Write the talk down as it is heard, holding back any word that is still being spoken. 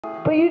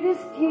But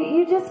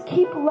you just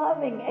keep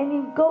loving, and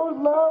you go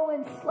low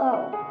and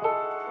slow.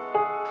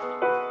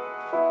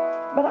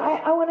 But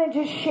I want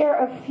to just share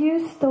a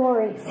few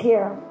stories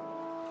here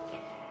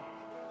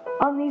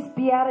on these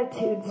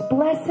Beatitudes.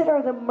 Blessed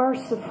are the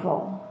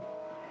merciful,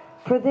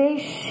 for they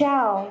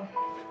shall...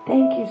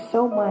 Thank you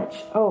so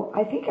much. Oh,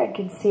 I think I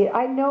can see it.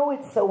 I know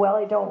it so well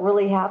I don't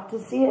really have to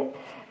see it.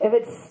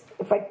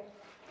 If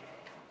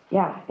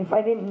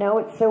I didn't know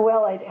it so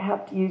well, I'd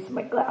have to use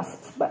my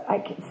glasses, but I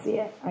can see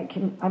it. I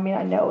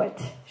know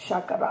it.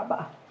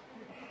 Shakaraba.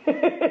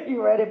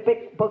 You read a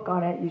big book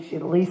on it, you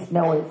should at least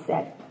know what it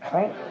said,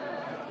 right?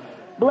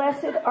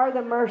 Blessed are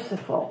the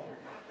merciful.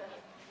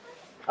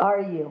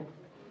 Are you?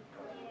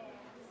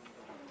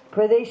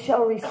 For they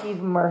shall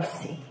receive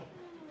mercy.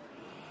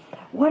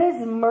 What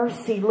does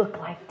mercy look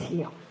like to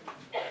you?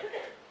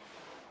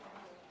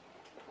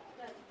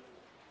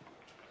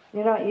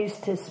 You're not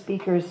used to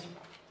speakers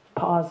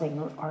pausing,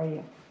 are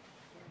you?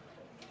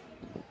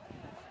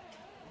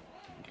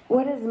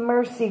 What does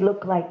mercy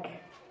look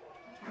like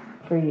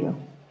for you?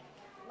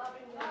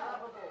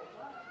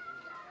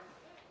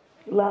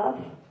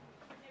 Love?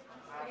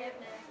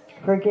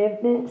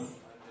 Forgiveness?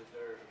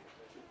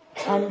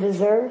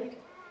 Undeserved?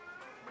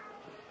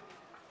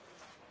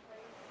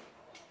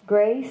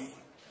 Grace?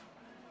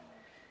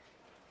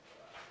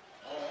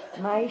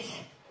 Nice?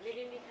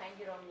 Living behind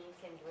your own means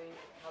and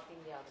helping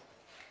the others.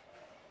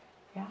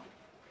 Yeah.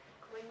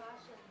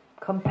 Compassion.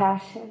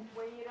 Compassion.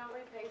 When you don't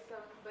repay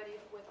somebody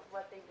with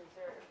what they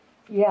deserve.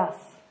 Yes.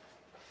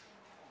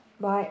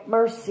 Right.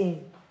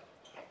 Mercy.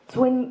 It's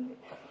when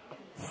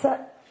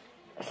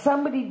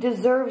somebody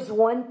deserves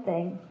one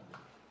thing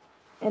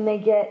and they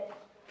get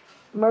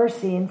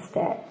mercy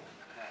instead.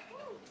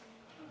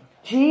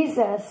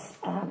 Jesus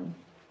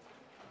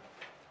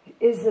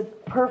is a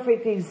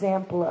perfect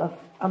example of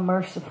a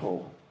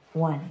merciful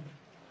one.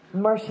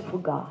 Merciful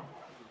God.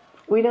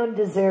 We don't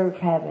deserve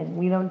heaven.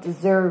 We don't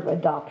deserve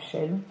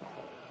adoption.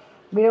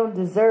 We don't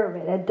deserve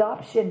it.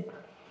 Adoption,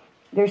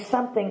 there's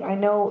something, I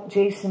know,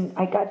 Jason,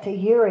 I got to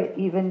hear it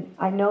even,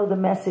 I know the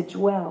message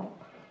well.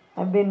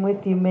 I've been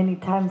with you many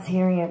times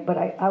hearing it, but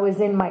I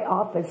was in my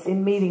office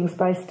in meetings,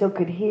 but I still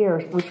could hear,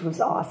 which was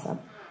awesome.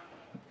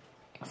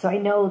 So I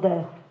know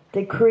the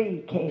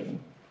decree came.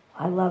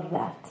 I love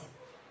that.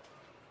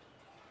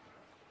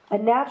 A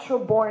natural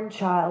born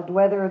child,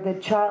 whether the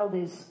child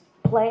is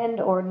planned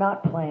or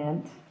not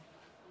planned,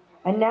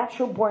 a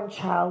natural born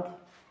child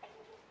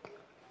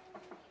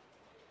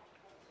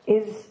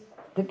is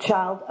the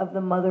child of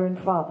the mother and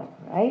father,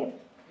 right?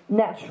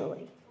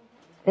 Naturally.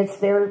 It's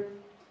their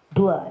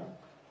blood.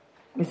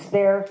 It's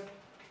their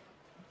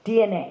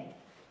DNA.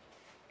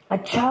 A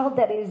child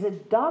that is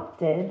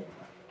adopted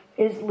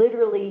is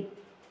literally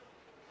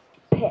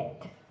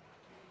picked,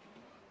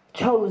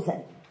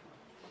 chosen,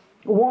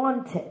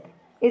 wanted.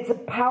 It's a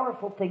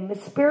powerful thing. The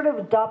spirit of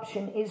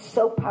adoption is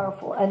so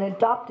powerful. An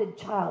adopted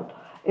child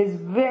is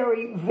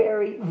very,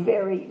 very,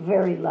 very,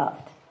 very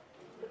loved.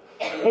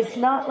 It's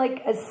not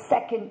like a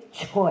second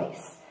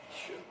choice.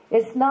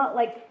 It's not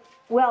like,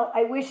 well,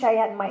 I wish I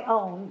had my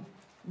own,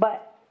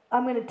 but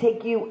I'm going to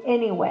take you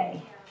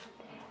anyway.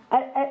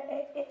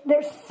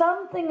 There's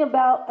something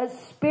about a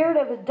spirit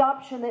of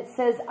adoption that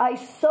says, I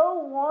so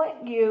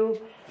want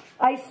you,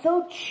 I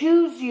so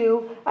choose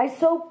you, I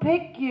so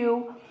pick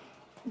you,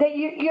 that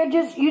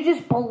you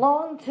just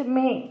belong to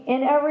me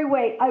in every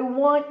way. I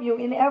want you.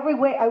 In every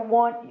way, I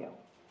want you.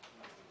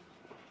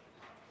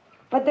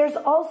 But there's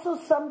also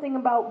something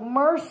about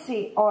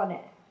mercy on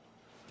it.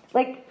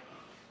 Like,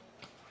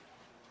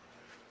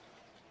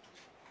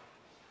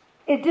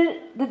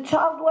 the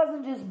child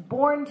wasn't just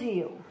born to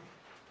you.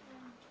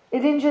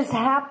 It didn't just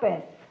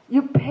happen.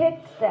 You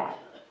picked that.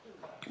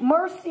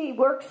 Mercy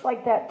works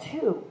like that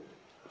too.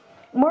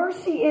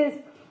 Mercy is,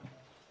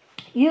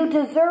 you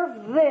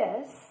deserve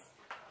this,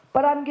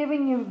 but I'm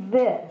giving you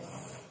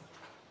this.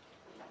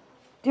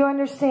 Do you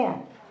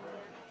understand?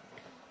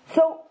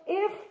 So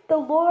if the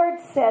Lord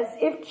says,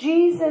 if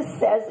Jesus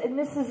says, and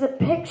this is a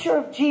picture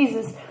of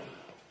Jesus,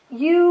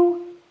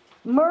 you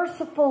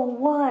merciful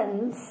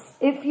ones,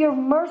 if you're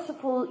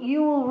merciful,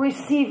 you will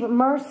receive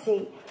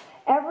mercy.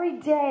 Every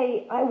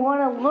day I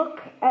want to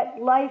look at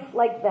life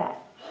like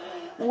that.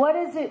 What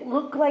does it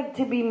look like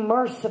to be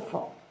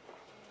merciful?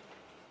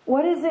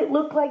 What does it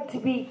look like to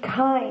be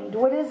kind?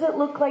 What does it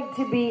look like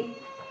to be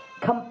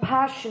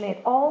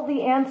compassionate? All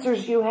the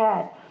answers you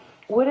had.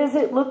 What does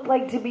it look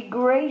like to be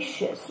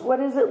gracious? What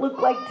does it look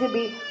like to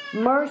be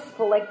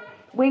merciful? Like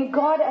when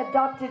God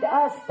adopted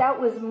us, that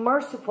was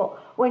merciful.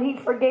 When He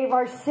forgave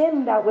our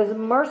sin, that was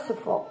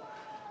merciful.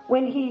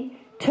 When He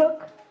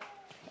took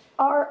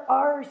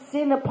our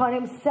sin upon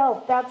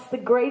Himself, that's the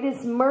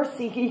greatest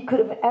mercy He could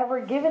have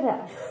ever given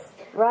us.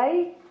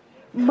 Right?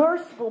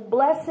 Merciful.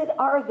 Blessed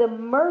are the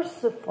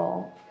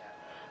merciful,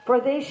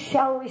 for they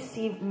shall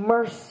receive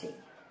mercy.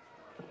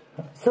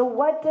 So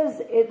what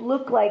does it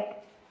look like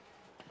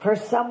for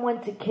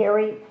someone to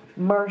carry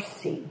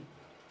mercy?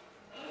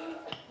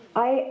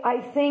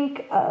 I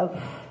think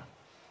of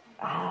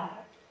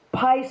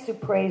Pai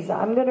Supreza.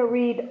 I'm going to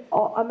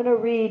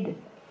read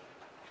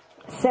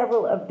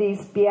several of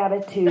these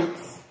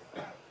Beatitudes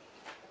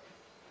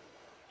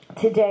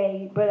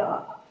today,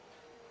 but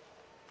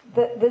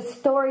the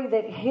story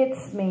that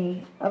hits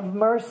me of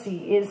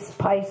mercy is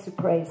Pai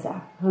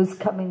Surpresa, who's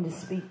coming to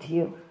speak to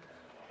you.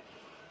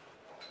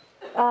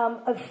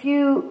 A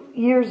few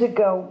years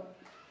ago,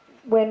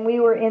 when we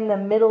were in the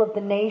middle of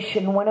the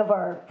nation, one of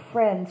our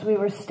friends, we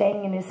were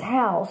staying in his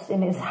house,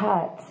 in his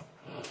hut.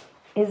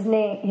 His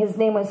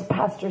name was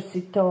Pastor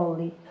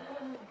Sutoli.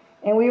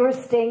 And we were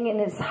staying in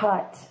his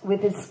hut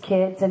with his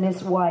kids and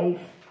his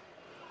wife.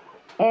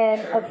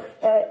 And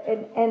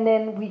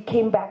then we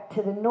came back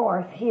to the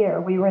north here.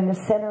 We were in the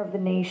center of the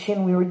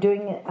nation. We were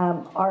doing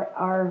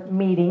our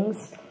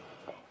meetings.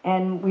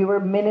 And we were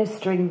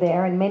ministering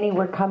there. And many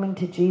were coming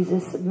to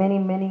Jesus.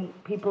 Many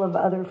people of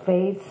other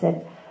faiths.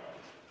 And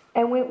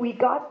we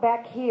got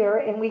back here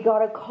and we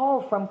got a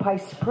call from Pai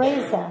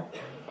Surpresa.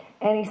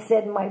 And he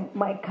said,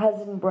 my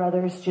cousin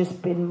brother's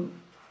just been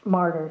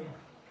martyred.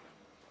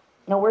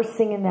 Now we're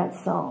singing that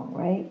song,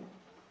 right?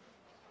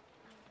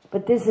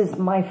 But this is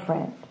my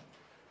friend.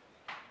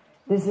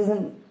 This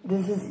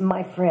is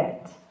my friend.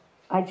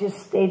 I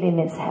just stayed in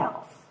his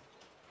house.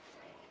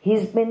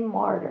 He's been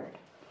martyred.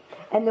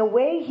 And the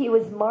way he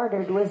was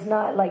martyred was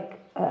not like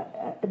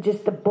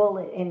just a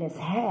bullet in his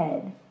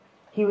head.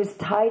 He was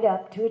tied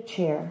up to a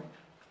chair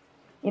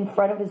in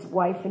front of his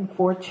wife and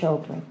 4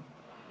 children.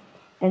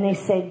 And they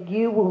said,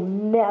 you will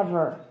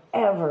never,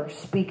 ever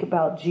speak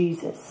about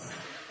Jesus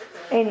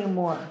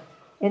anymore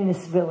in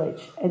this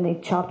village. And they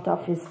chopped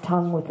off his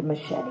tongue with a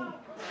machete.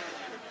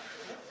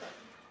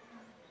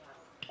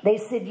 They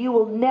said, you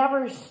will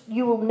never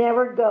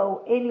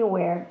go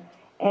anywhere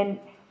and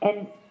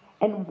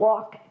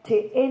walk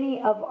to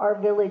any of our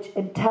village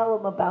and tell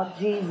them about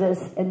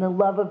Jesus and the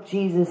love of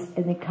Jesus.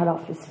 And they cut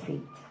off his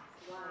feet.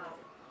 Wow.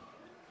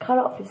 Cut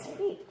off his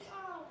feet.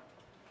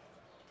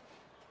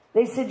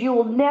 They said, you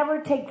will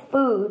never take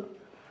food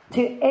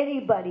to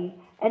anybody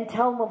and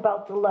tell them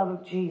about the love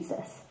of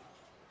Jesus.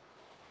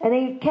 And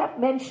they kept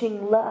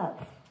mentioning love.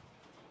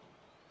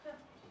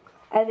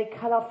 And they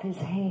cut off his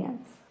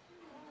hands.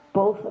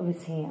 Both of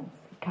his hands.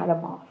 They cut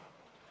them off.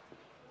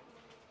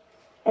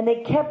 And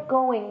they kept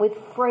going with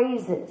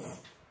phrases.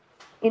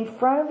 In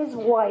front of his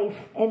wife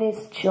and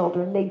his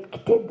children, they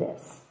did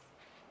this.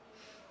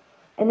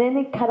 And then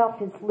they cut off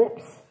his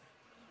lips.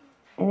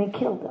 And they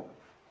killed him.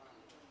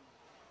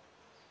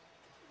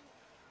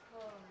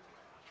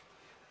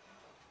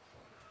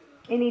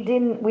 And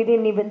we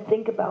didn't even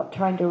think about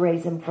trying to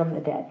raise him from the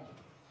dead.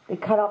 They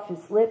cut off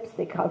his lips,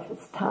 they cut off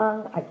his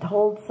tongue. I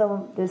told some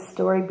of this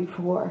story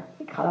before.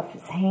 They cut off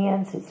his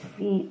hands, his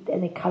feet,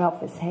 and they cut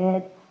off his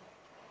head.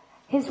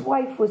 His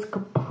wife was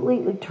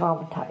completely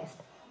traumatized.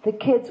 The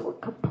kids were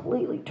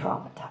completely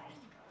traumatized.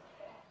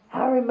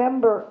 I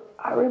remember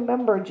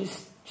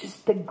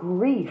just the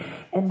grief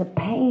and the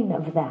pain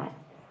of that.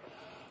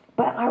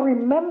 But I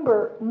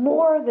remember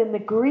more than the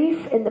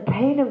grief and the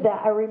pain of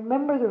that, I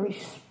remember the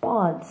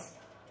response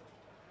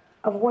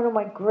of one of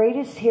my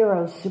greatest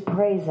heroes,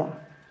 Surpresa.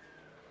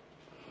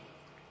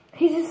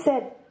 He just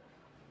said,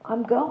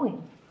 I'm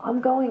going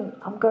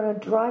to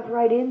drive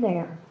right in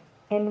there.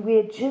 And we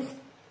had just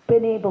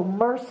been able,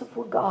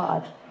 merciful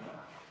God,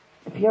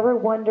 if you ever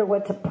wonder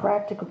what's a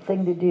practical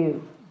thing to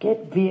do,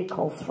 get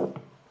vehicles for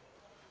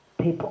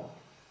people.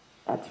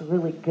 That's a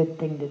really good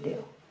thing to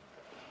do.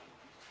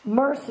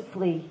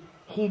 Mercifully,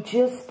 we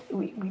just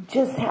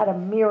had a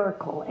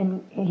miracle,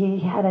 and he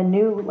had a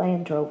new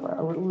Land Rover,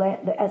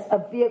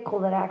 a vehicle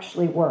that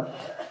actually worked.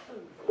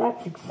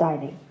 That's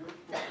exciting.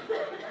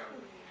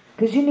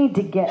 Because you need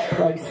to get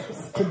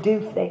places to do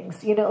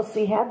things, you know.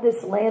 So he had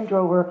this Land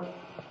Rover,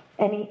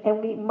 and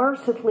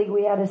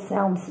we had a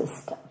sound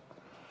system.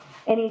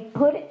 And he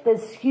put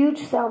this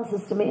huge sound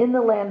system in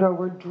the Land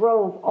Rover,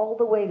 drove all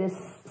the way to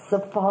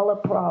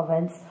Sofala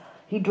province.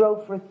 He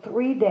drove for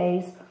 3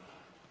 days,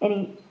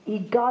 and he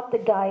got the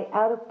guy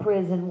out of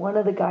prison. One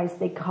of the guys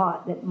they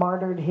caught that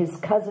martyred his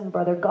cousin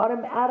brother, got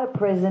him out of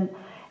prison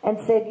and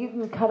said, you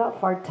can cut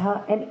off our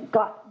tongue, and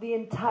got the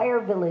entire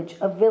village,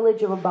 a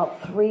village of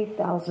about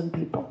 3,000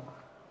 people.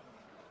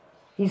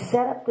 He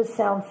set up the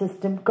sound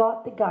system,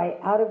 got the guy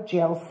out of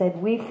jail,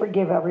 said, we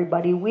forgive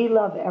everybody, we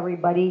love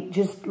everybody,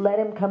 just let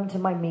him come to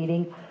my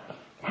meeting.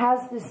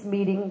 Has this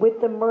meeting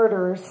with the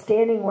murderer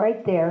standing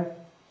right there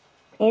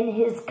in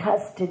his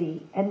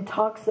custody, and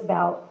talks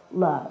about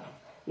love.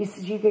 He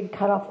says, you can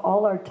cut off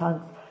all our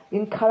tongues. You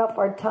can cut off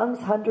our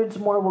tongues, hundreds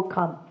more will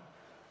come.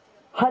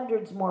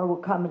 Hundreds more will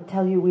come and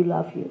tell you we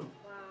love you.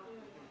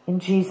 And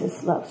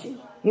Jesus loves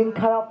you. You can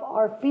cut off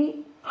our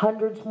feet,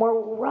 hundreds more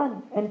will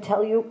run and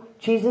tell you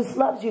Jesus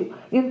loves you.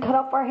 You can cut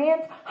off our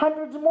hands,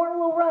 hundreds more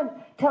will run,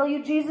 tell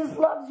you Jesus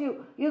loves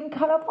you. You can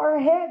cut off our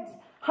heads,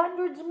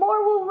 hundreds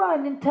more will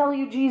run and tell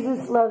you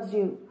Jesus loves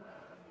you.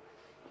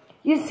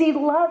 You see,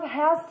 love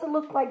has to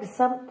look like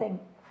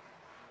something.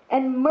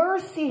 And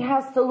mercy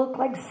has to look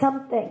like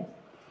something.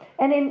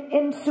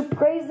 And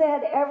Surpresa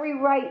had every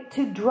right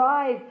to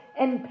drive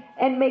and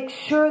make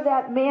sure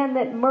that man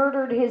that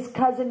murdered his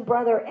cousin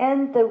brother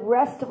and the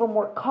rest of them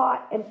were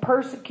caught and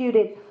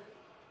persecuted.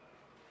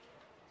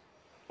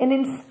 And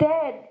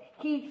instead,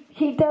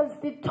 he does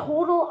the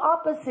total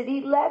opposite.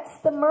 He lets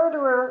the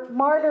murderer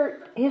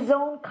martyr his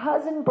own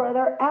cousin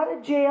brother out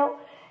of jail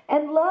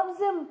and loves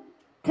him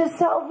to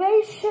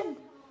salvation.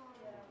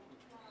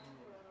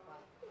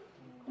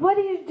 What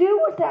do you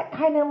do with that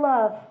kind of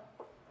love?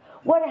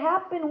 What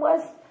happened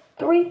was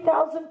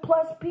 3,000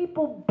 plus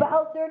people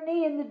bowed their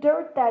knee in the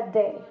dirt that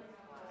day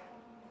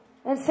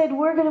and said,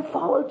 we're going to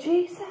follow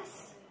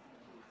Jesus.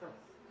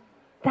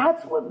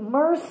 That's what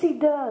mercy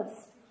does.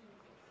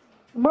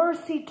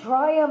 Mercy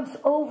triumphs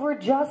over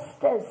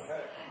justice.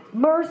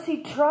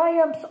 Mercy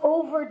triumphs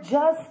over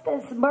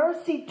justice.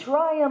 Mercy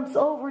triumphs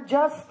over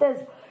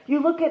justice.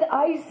 You look at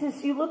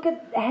ISIS, you look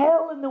at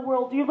hell in the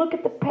world, you look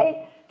at the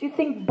pain. Do you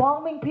think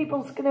bombing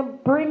people is going to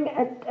bring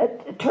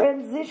a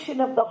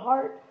transition of the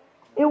heart?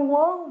 It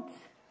won't.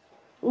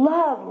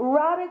 Love,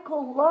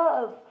 radical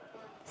love,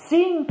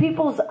 seeing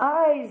people's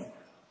eyes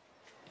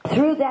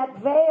through that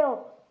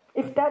veil.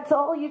 If that's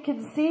all you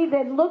can see,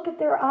 then look at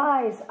their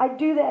eyes. I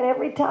do that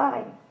every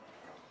time.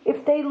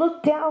 If they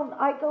look down,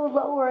 I go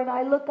lower and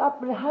I look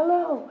up and,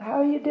 hello, how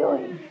are you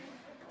doing?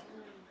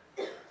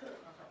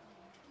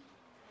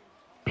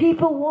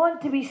 People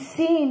want to be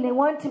seen. They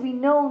want to be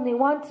known. They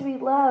want to be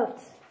loved.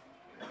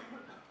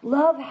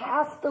 Love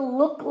has to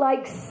look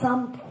like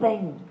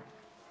something.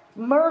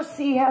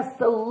 Mercy has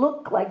to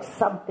look like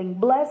something.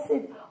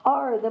 Blessed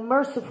are the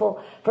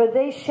merciful, for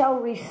they shall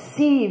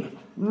receive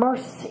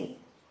mercy.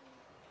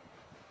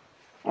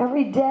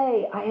 Every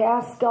day I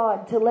ask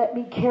God to let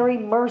me carry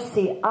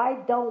mercy. I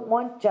don't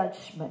want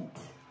judgment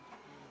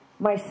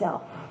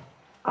myself.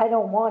 I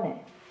don't want it.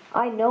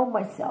 I know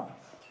myself.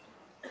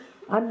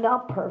 I'm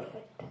not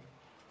perfect.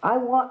 I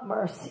want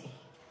mercy.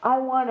 I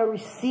want to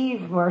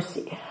receive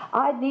mercy.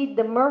 I need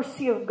the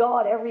mercy of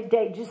God every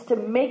day just to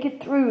make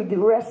it through the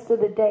rest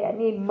of the day. I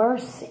need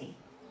mercy.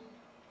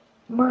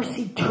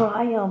 Mercy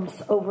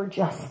triumphs over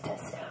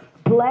justice.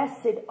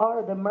 Blessed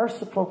are the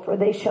merciful, for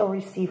they shall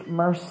receive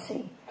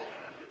mercy.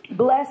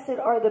 Blessed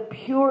are the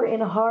pure in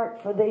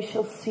heart, for they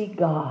shall see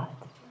God.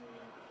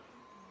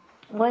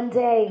 One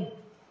day,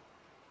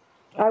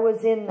 I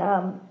was in,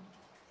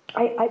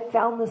 I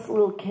found this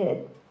little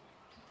kid.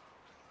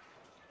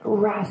 A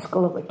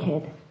rascal of a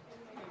kid.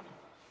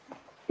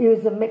 He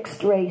was a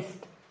mixed race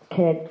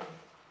kid.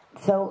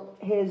 So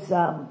his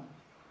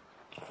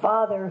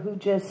father, who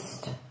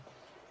just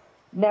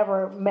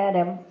never met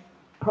him,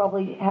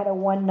 probably had a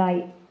one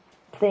night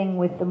thing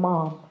with the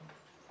mom,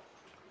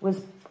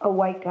 was a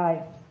white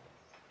guy.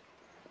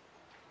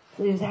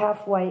 So he was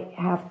half white,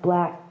 half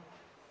black.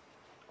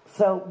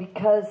 So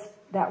because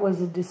that was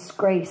a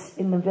disgrace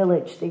in the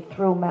village, they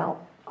threw him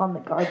out on the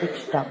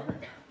garbage dump.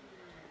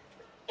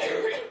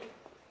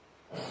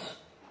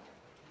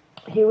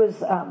 He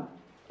was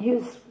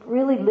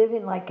really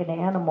living like an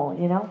animal,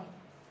 you know.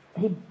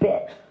 He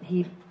bit,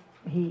 he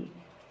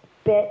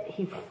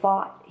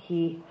fought,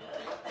 he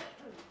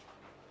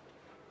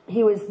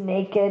was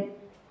naked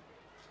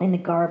in the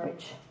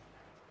garbage.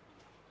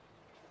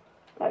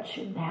 That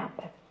shouldn't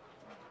happen.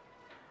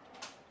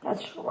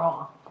 That's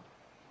wrong.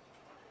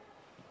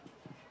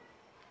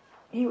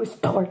 He was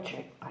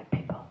tortured by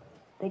people.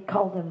 They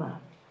called him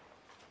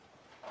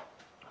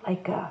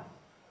like a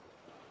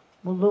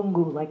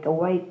mulungu, like a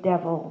white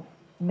devil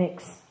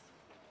mix.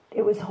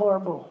 It was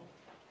horrible.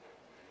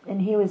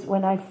 And he was,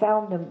 when I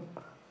found him,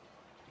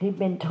 he'd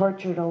been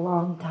tortured a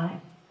long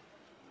time.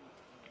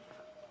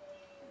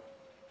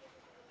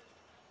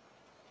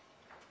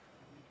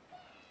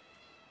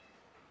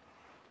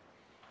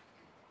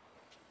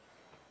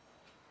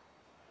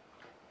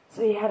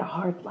 So he had a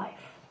hard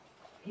life.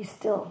 He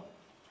still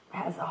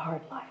has a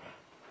hard life.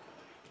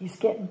 He's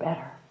getting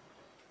better.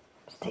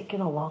 It's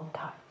taken a long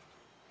time.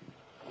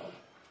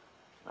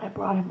 I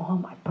brought him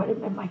home. I put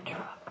him in my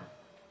truck.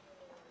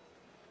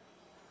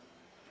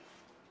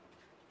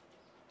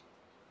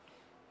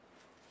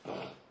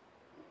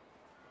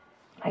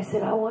 I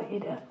said, I want you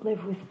to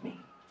live with me.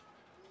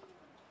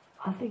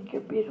 I think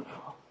you're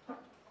beautiful.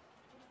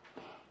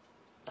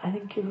 I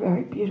think you're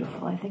very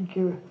beautiful. I think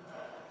you're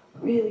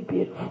really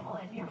beautiful,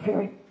 and you're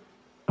very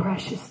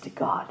precious to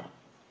God.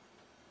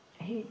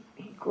 He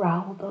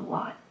growled a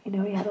lot. You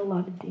know, he had a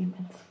lot of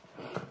demons.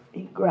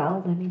 He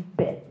growled and he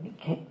bit and he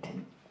kicked,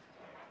 and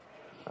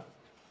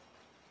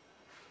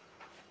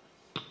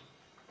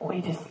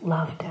we just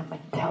loved him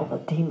until the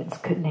demons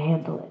couldn't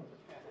handle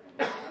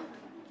it.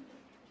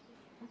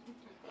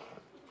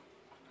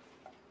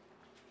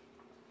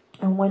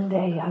 And one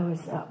day I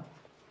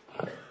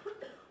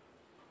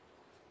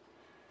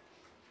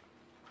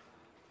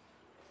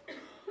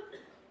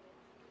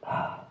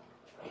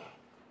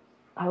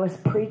was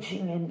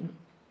preaching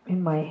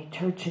in my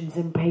church in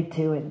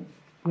Zimpetu, and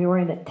we were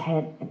in a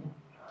tent, and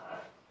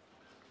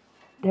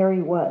there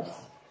he was.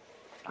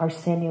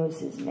 Arsenio was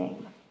his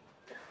name.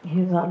 He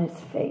was on his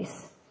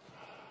face,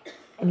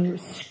 and he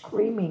was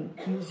screaming.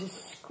 He was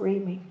just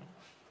screaming.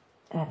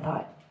 And I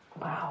thought,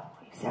 wow,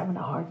 he's having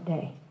a hard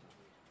day.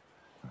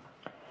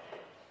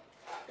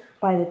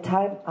 by the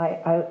time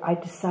I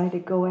decided to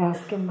go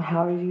ask him,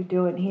 how are you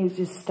doing? He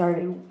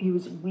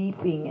was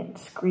weeping and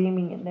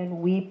screaming and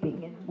then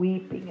weeping and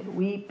weeping and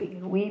weeping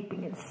and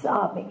weeping and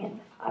sobbing. And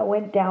I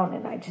went down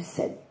and I just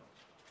said,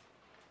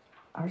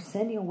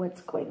 Arsenio, what's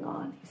going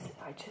on? He said,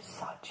 I just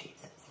saw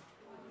Jesus.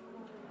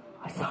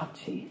 I saw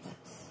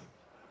Jesus.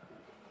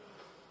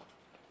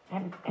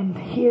 And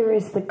here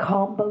is the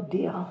combo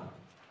deal.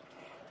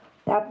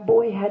 That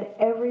boy had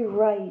every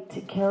right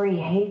to carry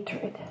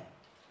hatred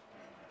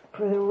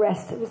for the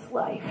rest of his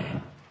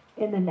life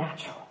in the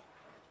natural.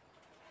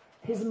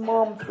 His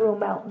mom threw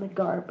him out in the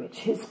garbage.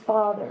 His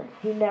father,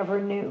 he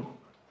never knew.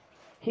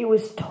 He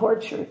was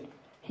tortured.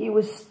 He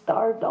was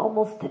starved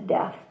almost to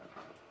death.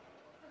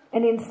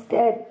 And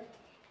instead,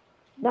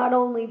 not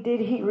only did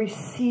he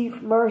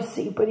receive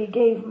mercy, but he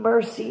gave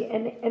mercy,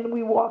 and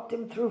we walked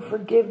him through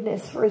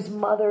forgiveness for his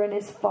mother and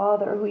his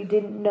father who he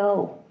didn't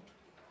know.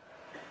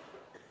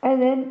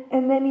 And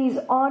then he's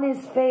on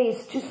his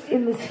face, just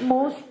in this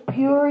most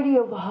purity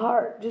of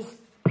heart, just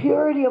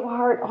purity of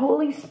heart.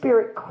 Holy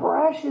Spirit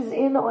crashes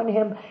in on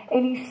him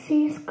and he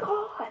sees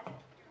God.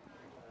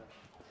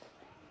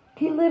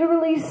 He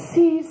literally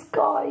sees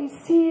God. He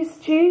sees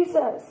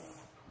Jesus.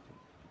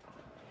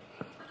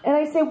 And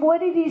I say,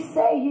 what did he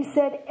say? He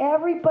said,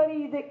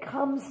 everybody that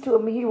comes to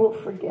him, he will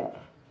forgive.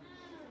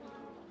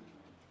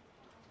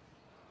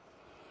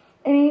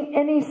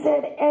 And he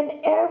said, and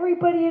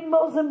everybody in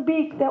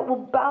Mozambique that will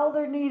bow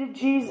their knee to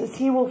Jesus,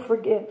 he will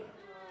forgive.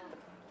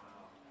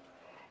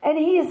 And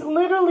he is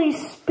literally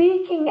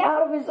speaking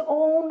out of his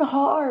own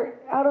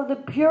heart, out of the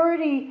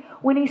purity.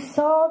 When he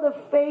saw the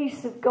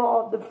face of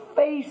God, the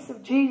face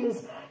of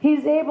Jesus,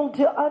 he's able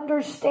to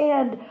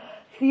understand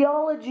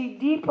theology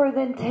deeper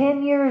than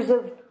 10 years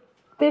of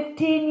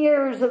 15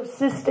 years of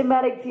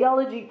systematic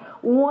theology.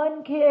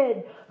 One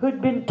kid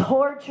who'd been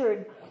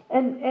tortured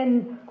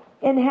and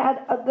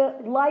had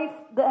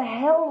the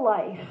hell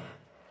life,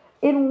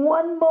 in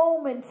one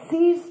moment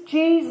sees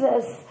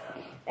Jesus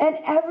and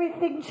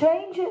everything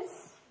changes.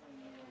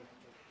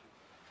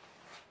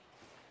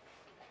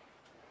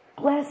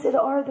 Blessed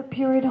are the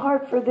pure in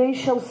heart, for they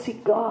shall see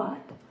God.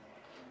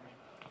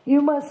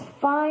 You must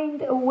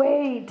find a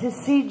way to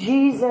see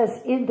Jesus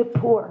in the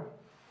poor.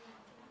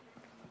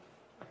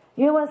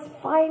 You must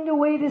find a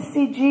way to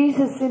see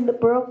Jesus in the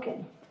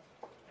broken.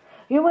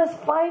 You must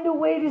find a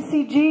way to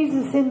see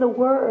Jesus in the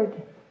Word.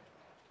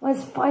 You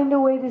must find a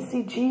way to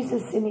see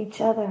Jesus in each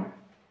other.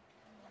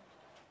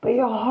 But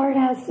your heart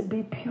has to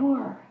be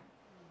pure.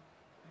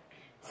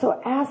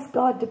 So ask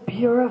God to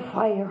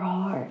purify your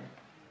heart.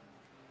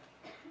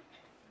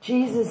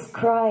 Jesus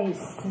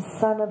Christ, the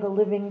Son of the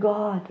living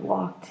God,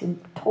 walked in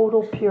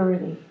total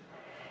purity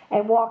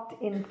and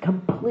walked in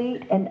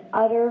complete and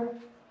utter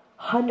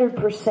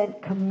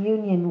 100%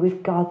 communion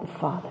with God the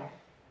Father.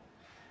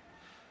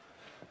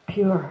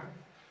 Pure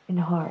in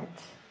heart.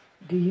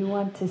 Do you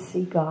want to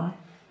see God?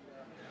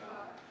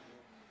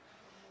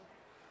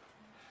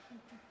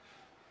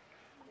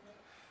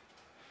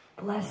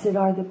 Blessed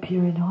are the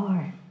pure in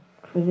heart,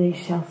 for they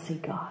shall see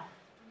God.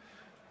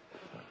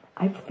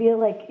 I feel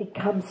like it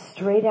comes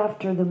straight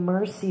after the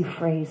mercy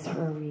phrase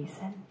for a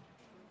reason.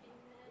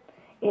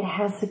 It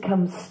has to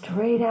come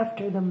straight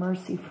after the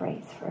mercy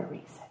phrase for a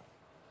reason.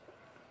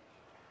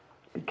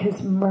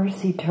 Because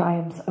mercy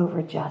triumphs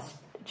over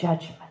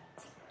judgment.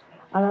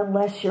 And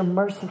unless you're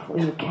merciful,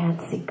 you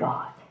can't see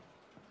God.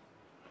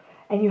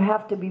 And you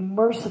have to be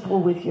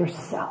merciful with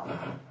yourself.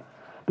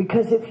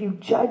 Because if you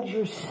judge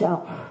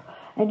yourself,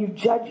 and you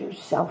judge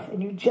yourself,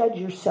 and you judge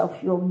yourself,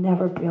 you'll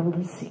never be able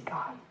to see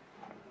God.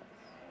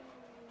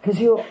 Because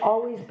you'll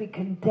always be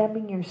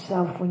condemning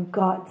yourself when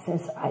God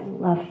says, I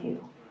love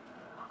you.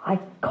 I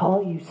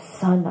call you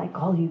son. I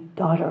call you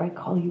daughter. I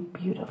call you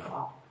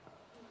beautiful.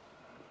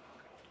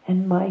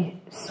 And my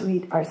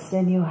sweet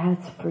Arsenio has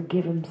to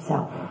forgive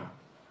himself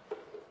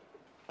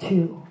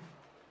too.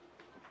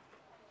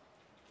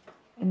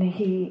 And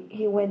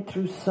he went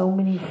through so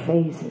many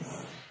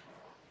phases.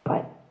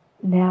 But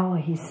now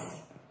he's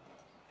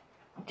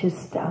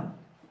just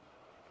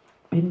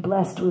been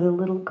blessed with a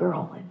little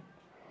girl. And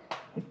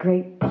the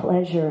great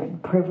pleasure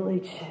and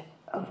privilege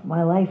of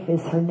my life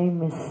is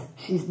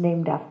she's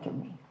named after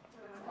me.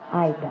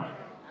 Ida.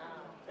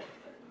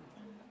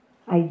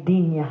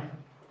 Idina.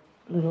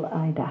 Little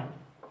Ida.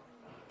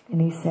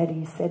 And he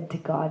said to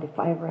God, if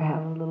I ever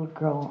have a little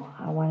girl,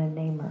 I want to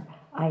name her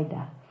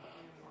Ida.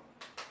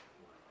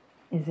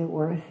 Is it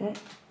worth it?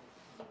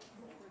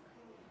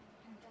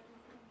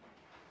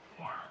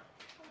 Yeah.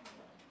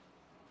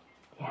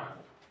 Yeah.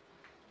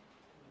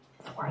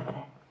 It's worth it.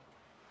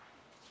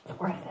 It's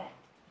worth it.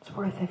 It's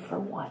worth it for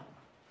one.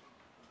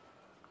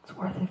 It's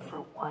worth it for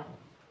one.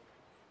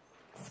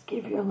 Just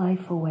give your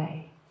life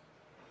away.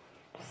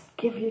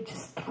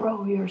 Just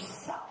throw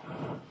yourself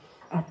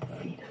at the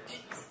feet of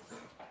Jesus.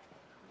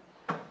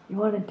 You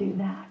want to do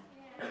that?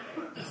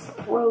 Just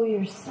throw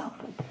yourself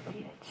at the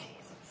feet of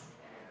Jesus.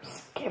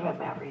 Just give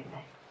him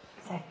everything.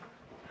 Say,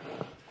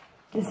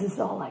 this is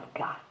all I've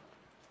got.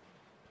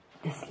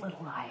 This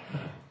little life.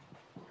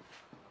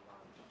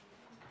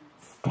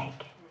 Just take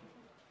it.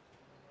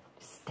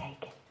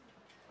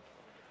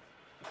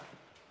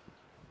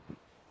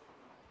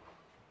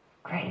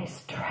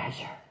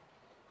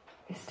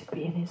 is to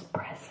be in His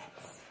presence.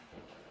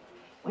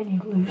 When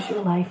you lose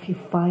your life, you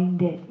find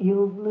it.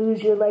 You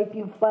lose your life,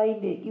 you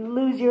find it. You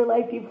lose your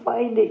life, you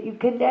find it. You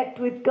connect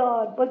with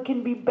God. What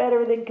can be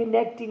better than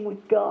connecting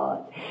with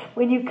God?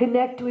 When you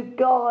connect with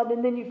God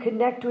and then you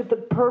connect with the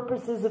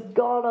purposes of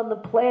God on the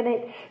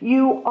planet,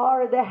 you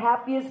are the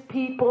happiest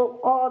people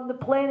on the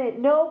planet.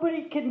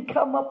 Nobody can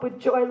come up with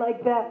joy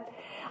like that.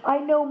 I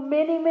know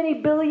many, many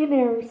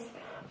billionaires.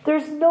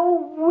 There's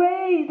no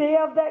way they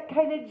have that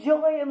kind of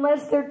joy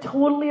unless they're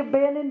totally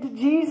abandoned to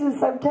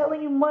Jesus. I'm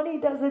telling you, money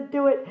doesn't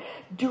do it.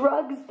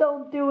 Drugs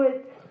don't do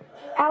it.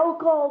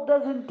 Alcohol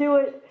doesn't do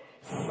it.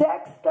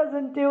 Sex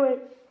doesn't do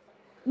it.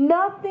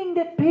 Nothing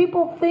that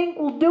people think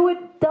will do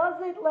it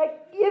doesn't. Like,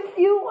 if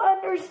you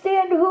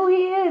understand who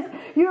He is,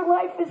 your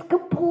life is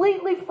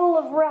completely full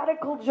of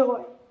radical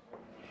joy.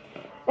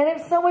 And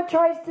if someone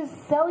tries to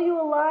sell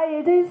you a lie,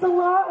 it is a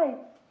lie.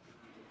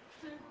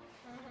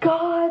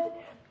 God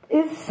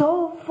is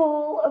so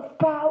full of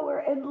power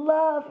and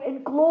love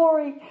and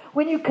glory.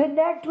 When you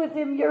connect with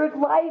Him, your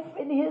life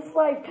and His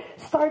life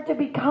start to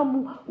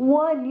become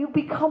one. You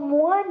become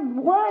one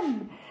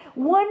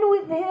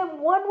with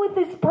Him, one with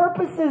His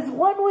purposes,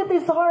 one with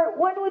His heart,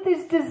 one with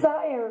His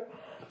desire.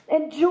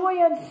 And joy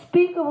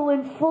unspeakable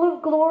and full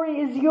of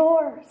glory is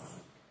yours.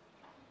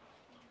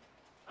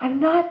 I'm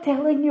not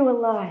telling you a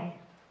lie.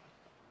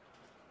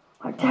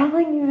 I'm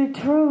telling you the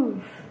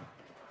truth.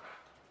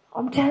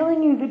 I'm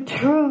telling you the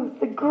truth.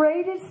 The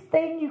greatest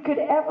thing you could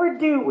ever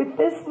do with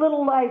this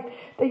little life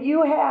that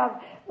you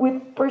have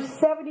for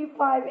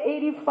 75,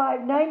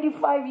 85,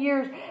 95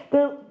 years,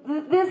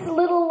 this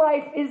little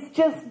life is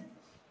just,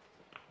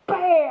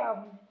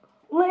 bam,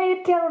 lay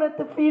it down at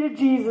the feet of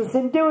Jesus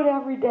and do it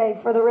every day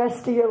for the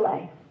rest of your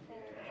life.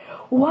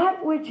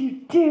 What would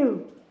you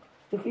do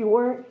if you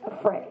weren't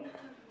afraid?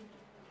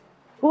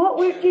 What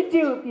would you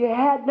do if you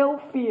had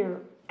no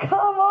fear?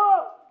 Come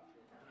on!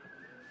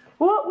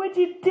 What would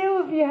you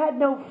do if you had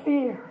no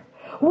fear?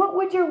 What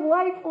would your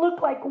life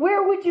look like?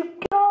 Where would you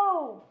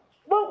go?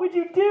 What would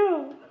you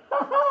do?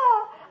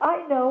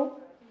 I know.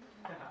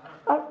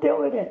 I'm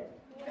doing it.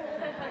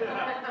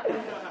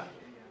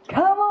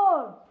 Come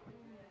on.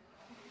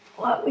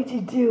 What would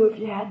you do if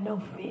you had no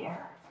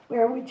fear?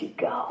 Where would you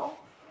go?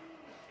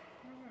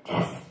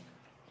 Just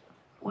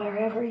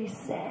wherever He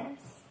says.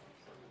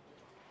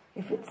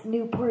 If it's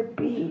Newport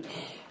Beach,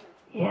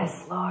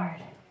 yes,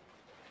 Lord.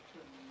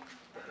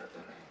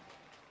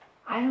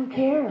 I don't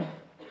care.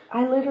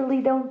 I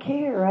literally don't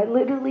care. I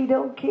literally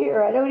don't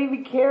care. I don't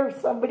even care if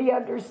somebody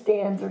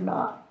understands or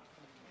not.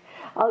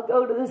 I'll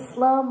go to the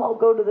slum. I'll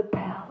go to the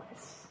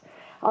palace.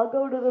 I'll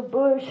go to the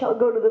bush. I'll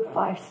go to the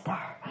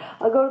 5-star.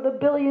 I'll go to the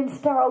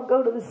billion-star. I'll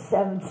go to the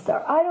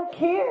 7-star. I don't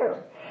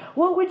care.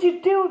 What would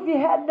you do if you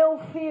had no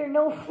fear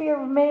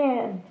of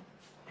man?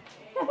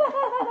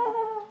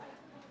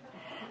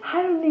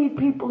 I don't need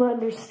people to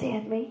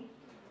understand me.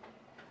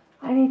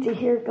 I need to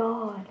hear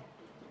God.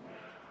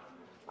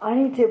 I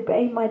need to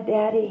obey my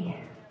daddy.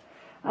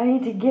 I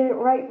need to get it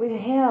right with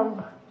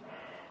Him.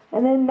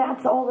 And then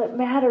that's all that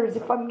matters.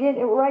 If I'm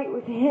getting it right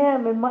with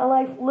Him and my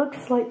life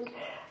looks like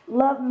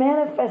love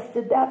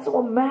manifested, that's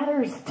what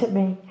matters to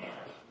me.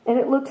 And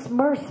it looks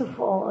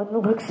merciful and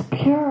it looks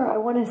pure. I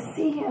want to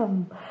see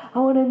Him. I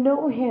want to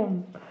know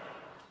Him.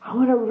 I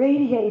want to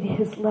radiate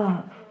His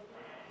love.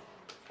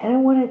 And I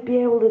want to be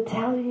able to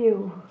tell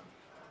you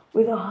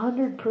with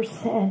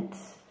 100%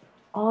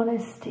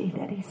 honesty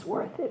that He's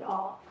worth it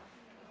all.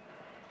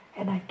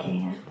 And I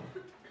can.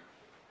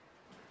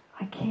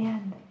 I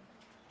can.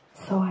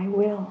 So I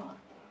will.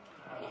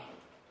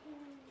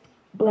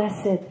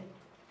 Blessed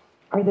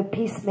are the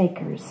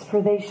peacemakers,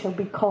 for they shall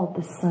be called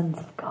the sons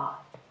of God.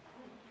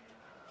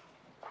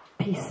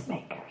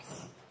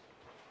 Peacemakers.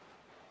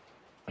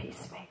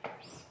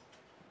 Peacemakers.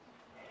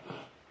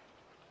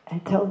 I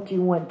told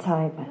you one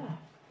time,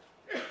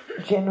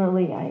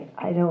 generally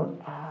I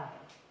don't...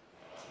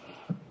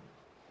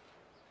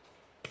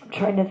 I'm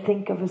trying to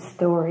think of a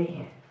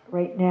story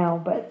right now,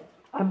 but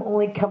I'm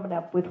only coming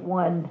up with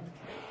one.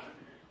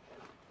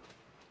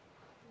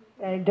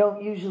 And I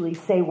don't usually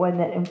say one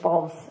that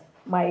involves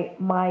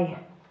my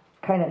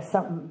kind of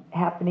something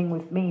happening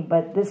with me,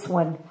 but this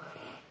one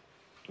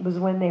was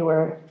when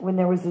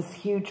there was this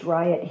huge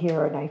riot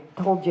here, and I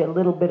told you a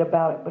little bit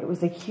about it, but it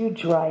was a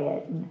huge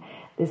riot, and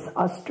this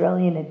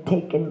Australian had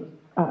taken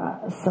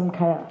some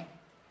kind of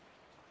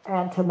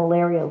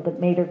anti-malarial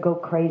that made her go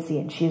crazy,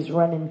 and she's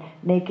running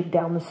naked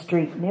down the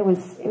street, and it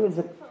was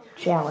a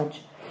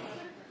challenge.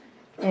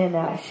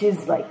 And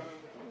she's like,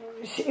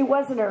 it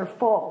wasn't her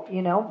fault,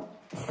 you know.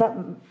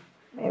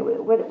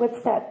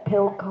 What's that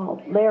pill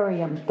called?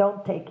 Larium.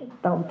 Don't take it.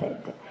 Don't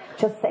take it.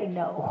 Just say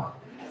no.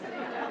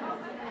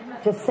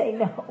 Just say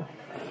no.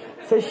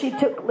 So she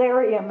took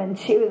Larium, and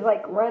she was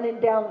like running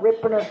down,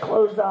 ripping her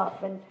clothes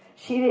off, and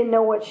she didn't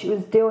know what she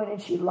was doing,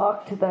 and she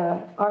locked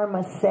the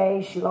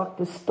armasse, she locked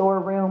the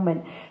storeroom,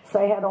 and so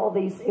I had all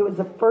these. It was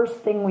the first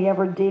thing we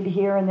ever did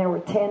here, and there were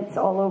tents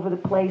all over the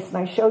place, and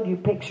I showed you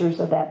pictures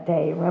of that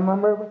day.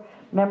 Remember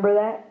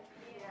that?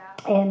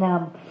 Yeah.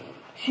 And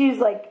she's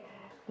like,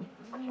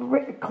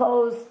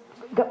 clothes,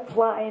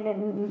 flying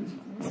and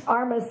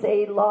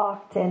RMSA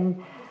locked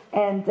and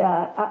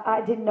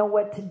I didn't know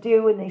what to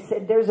do, and they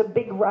said, there's a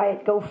big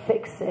riot, go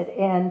fix it.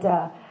 And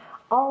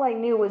all I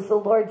knew was the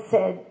Lord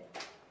said,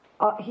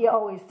 he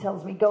always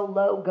tells me, go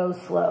low, go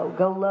slow.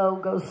 Go low,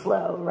 go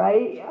slow,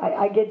 right?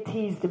 I get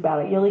teased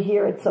about it. You'll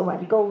hear it so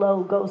much. Go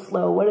low, go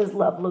slow. What does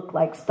love look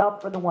like?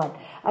 Stop for the one.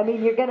 I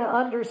mean, you're going to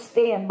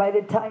understand by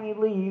the time you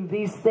leave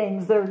these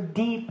things. They're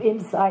deep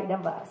inside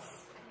of us.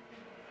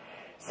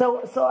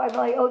 So I'm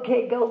like,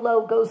 okay, go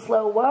low, go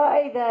slow.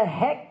 Why the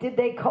heck did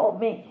they call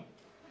me?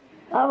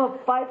 I'm a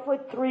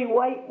 5'3"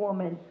 white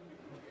woman.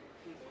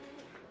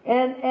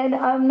 And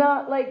I'm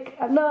not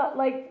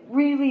like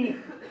really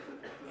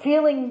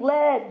feeling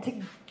led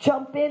to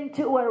jump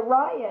into a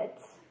riot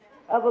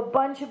of a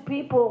bunch of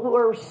people who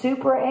are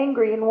super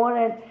angry and want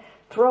to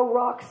throw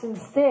rocks and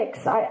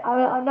sticks.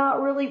 I'm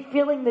not really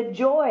feeling the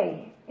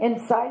joy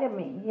inside of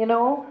me, you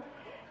know?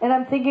 And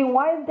I'm thinking,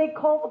 why didn't they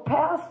call the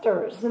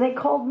pastors? And they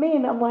called me,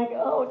 and I'm like,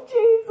 oh,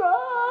 Jesus,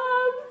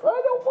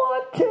 I don't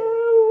want to.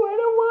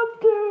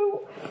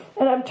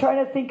 And I'm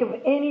trying to think of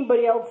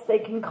anybody else they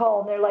can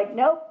call. And they're like,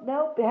 nope,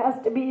 it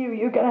has to be you.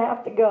 You're going to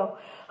have to go.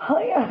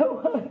 I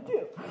don't want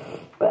to.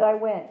 But I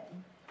went.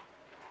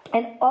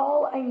 And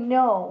all I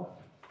know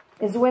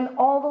is when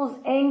all those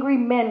angry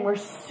men were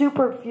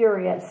super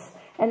furious,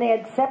 and they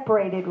had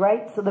separated,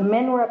 right? So the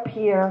men were up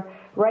here,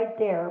 right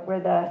there,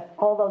 where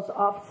all those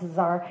offices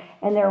are,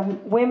 and their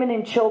women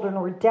and children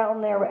were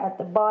down there at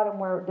the bottom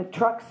where the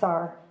trucks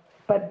are.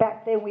 But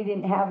back then we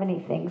didn't have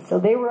anything. So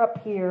they were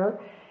up here.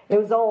 It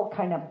was all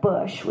kind of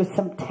bush with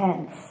some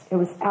tents. It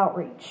was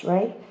outreach,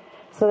 right?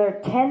 So there are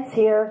tents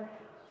here,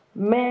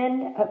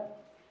 men,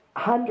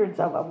 hundreds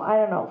of them. I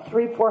don't know,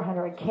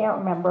 300-400. I can't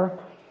remember.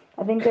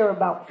 I think there were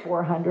about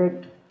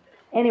 400.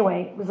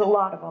 Anyway, it was a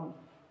lot of them.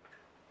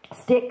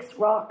 Sticks,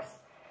 rocks.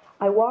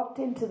 I walked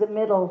into the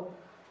middle,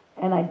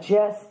 and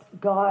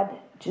God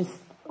just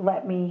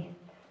let me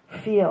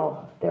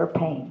feel their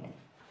pain.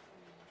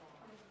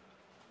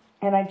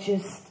 And I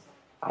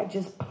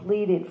just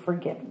pleaded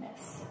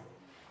forgiveness.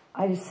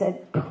 I just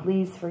said,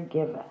 please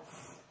forgive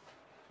us.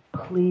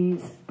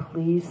 Please,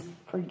 please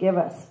forgive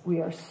us.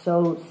 We are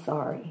so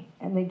sorry.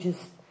 And they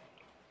just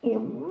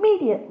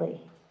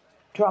immediately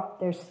dropped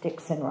their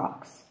sticks and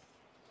rocks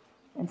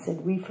and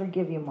said, we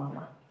forgive you,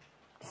 Mama.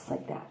 Just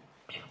like that.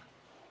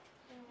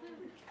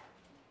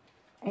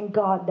 And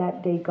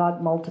that day,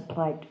 God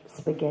multiplied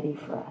spaghetti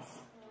for us.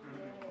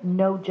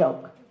 No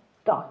joke.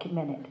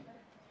 Documented.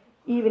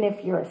 Even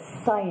if you're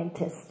a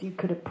scientist, you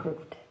could have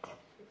proved it.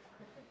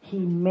 He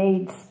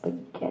made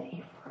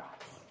spaghetti for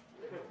us.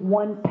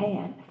 One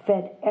pan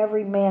fed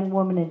every man,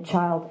 woman, and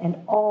child, and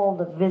all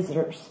the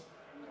visitors.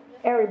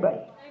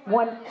 Everybody.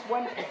 One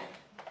pan.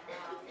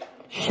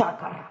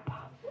 Shakarapa.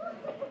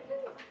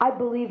 I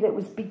believe it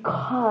was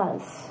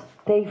because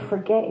they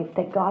forgave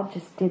that God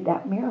just did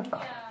that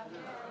miracle.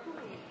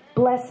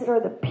 Blessed are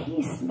the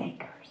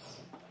peacemakers.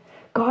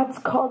 God's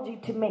called you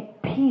to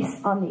make peace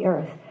on the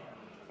earth.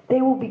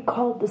 They will be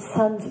called the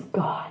sons of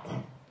God.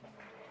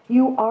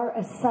 You are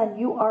a son.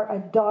 You are a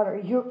daughter.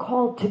 You're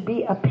called to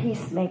be a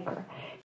peacemaker.